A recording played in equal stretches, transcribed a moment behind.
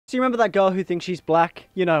So you remember that girl who thinks she's black?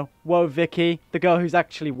 You know, Woah Vicky, the girl who's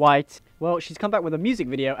actually white. Well, she's come back with a music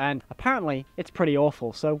video and apparently it's pretty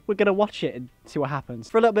awful, so we're gonna watch it and see what happens.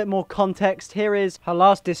 For a little bit more context, here is her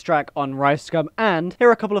last diss track on Rice Gum, and here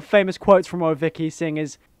are a couple of famous quotes from Woah Vicky, seeing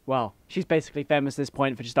as, well, she's basically famous at this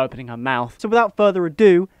point for just opening her mouth. So without further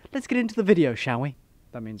ado, let's get into the video, shall we?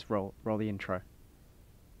 That means roll the intro.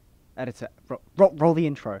 Editor, roll the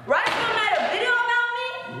intro. Rice Gum made a video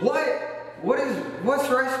about me? What? What's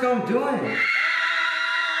Rice Gum doing?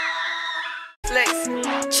 Flex.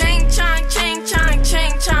 Ching chong,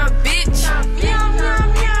 bitch. I'm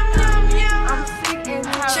sick and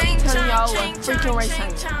tired of telling y'all what freaking race I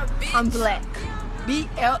am. I'm black.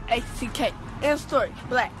 B-L-A-C-K. End story.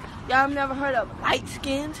 Black. Y'all have never heard of light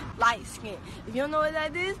skinned? Light skin. If you don't know what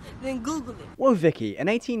that is, then Google it. Woah Vicky, an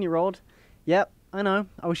 18-year-old. Yep, I know.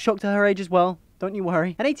 I was shocked at her age as well. Don't you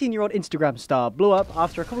worry. An 18-year-old Instagram star blew up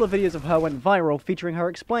after a couple of videos of her went viral featuring her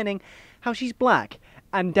explaining how she's black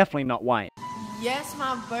and definitely not white. Yes,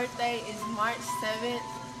 my birthday is March 7th,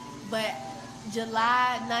 but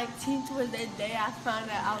July 19th was the day I found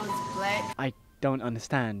out I was black. I don't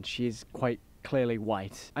understand. She is quite clearly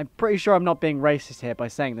white. I'm pretty sure I'm not being racist here by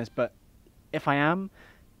saying this, but if I am,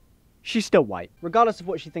 she's still white. Regardless of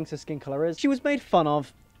what she thinks her skin color is, she was made fun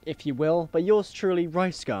of, if you will, by yours truly,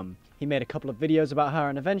 Rice Gum. He made a couple of videos about her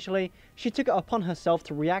and eventually, she took it upon herself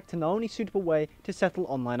to react in the only suitable way to settle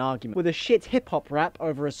online argument, with a shit hip-hop rap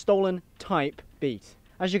over a stolen type beat.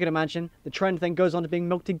 As you can imagine, the trend then goes on to being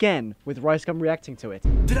milked again, with Rice Gum reacting to it.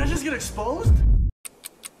 Did I just get exposed?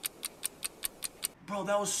 Bro,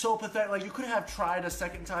 that was so pathetic. Like, you could have tried a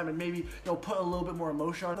second time and maybe, put a little bit more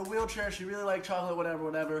emotion on the wheelchair. She really liked chocolate,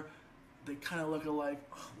 whatever. They kind of look alike.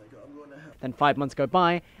 Oh my god, I'm going to hell. Then 5 months go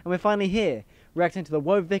by, and we're finally here, reacting to the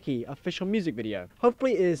Woah Vicky official music video.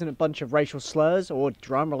 Hopefully it isn't a bunch of racial slurs, or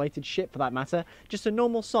drum-related shit for that matter, just a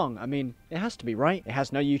normal song. I mean, it has to be, right? It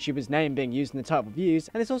has no YouTuber's name being used in the title of views,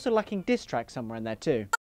 and it's also lacking diss tracks somewhere in there too.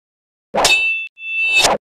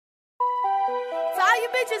 You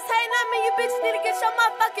bitches hating on me, you bitches need to get your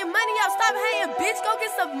motherfucking money out. Stop hating, bitch. Go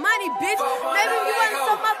get some money, bitch. Maybe if you wasn't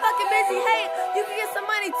so motherfucking busy hating, you can get some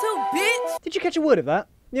money too, bitch. Did you catch a word of that?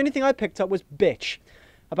 The only thing I picked up was bitch.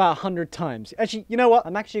 About 100 times. Actually, you know what?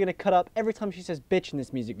 I'm actually going to cut up every time she says bitch in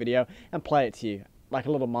this music video and play it to you. Like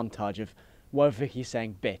a little montage of Woah Vicky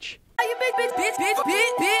saying bitch. You bitch, bitch, bitch, bitch,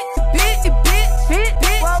 bitch, bitch, bitch, bitch, bitch,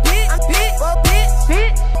 bitch, well, bitch, I'm bitch, well, bitch,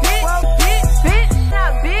 bitch, bitch, well, bitch, bitch,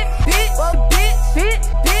 now bitch, bitch, well, bitch, bitch,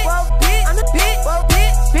 bitch, well, bitch, I'm a bitch, well,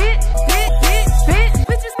 bitch, bitch, bitch, bitch, bitch,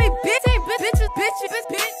 bitches me, bitch,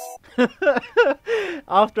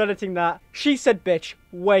 After editing that, she said bitch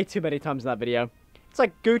way too many times in that video. It's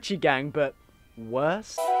like Gucci Gang, but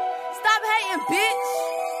worse. Stop hating, bitch.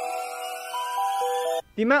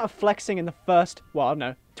 The amount of flexing in the first, well, I don't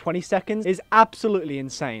know, 20 seconds is absolutely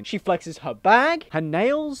insane. She flexes her bag, her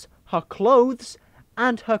nails, her clothes,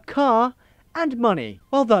 and her car, and money.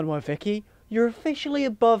 Well done, Woah Vicky. You're officially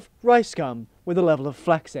above Rice Gum with a level of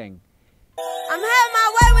flexing. I'm having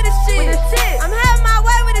my way with this shit. I'm having my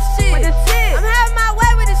way with this shit. I'm having my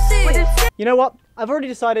way with this shit. You know what? I've already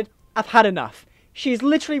decided I've had enough. She's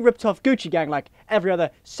literally ripped off Gucci Gang like every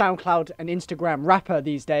other SoundCloud and Instagram rapper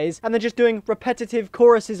these days, and they're just doing repetitive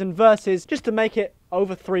choruses and verses just to make it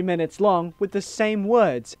over 3 minutes long with the same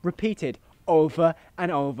words repeated over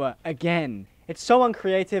and over again. It's so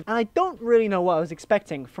uncreative, and I don't really know what I was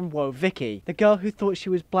expecting from Woah Vicky, the girl who thought she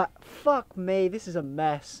was black. Fuck me, this is a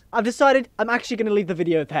mess. I've decided I'm actually going to leave the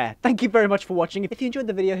video there. Thank you very much for watching. If you enjoyed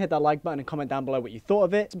the video, hit that like button and comment down below what you thought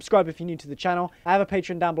of it. Subscribe if you're new to the channel. I have a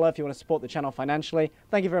Patreon down below if you want to support the channel financially.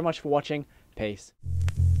 Thank you very much for watching. Peace.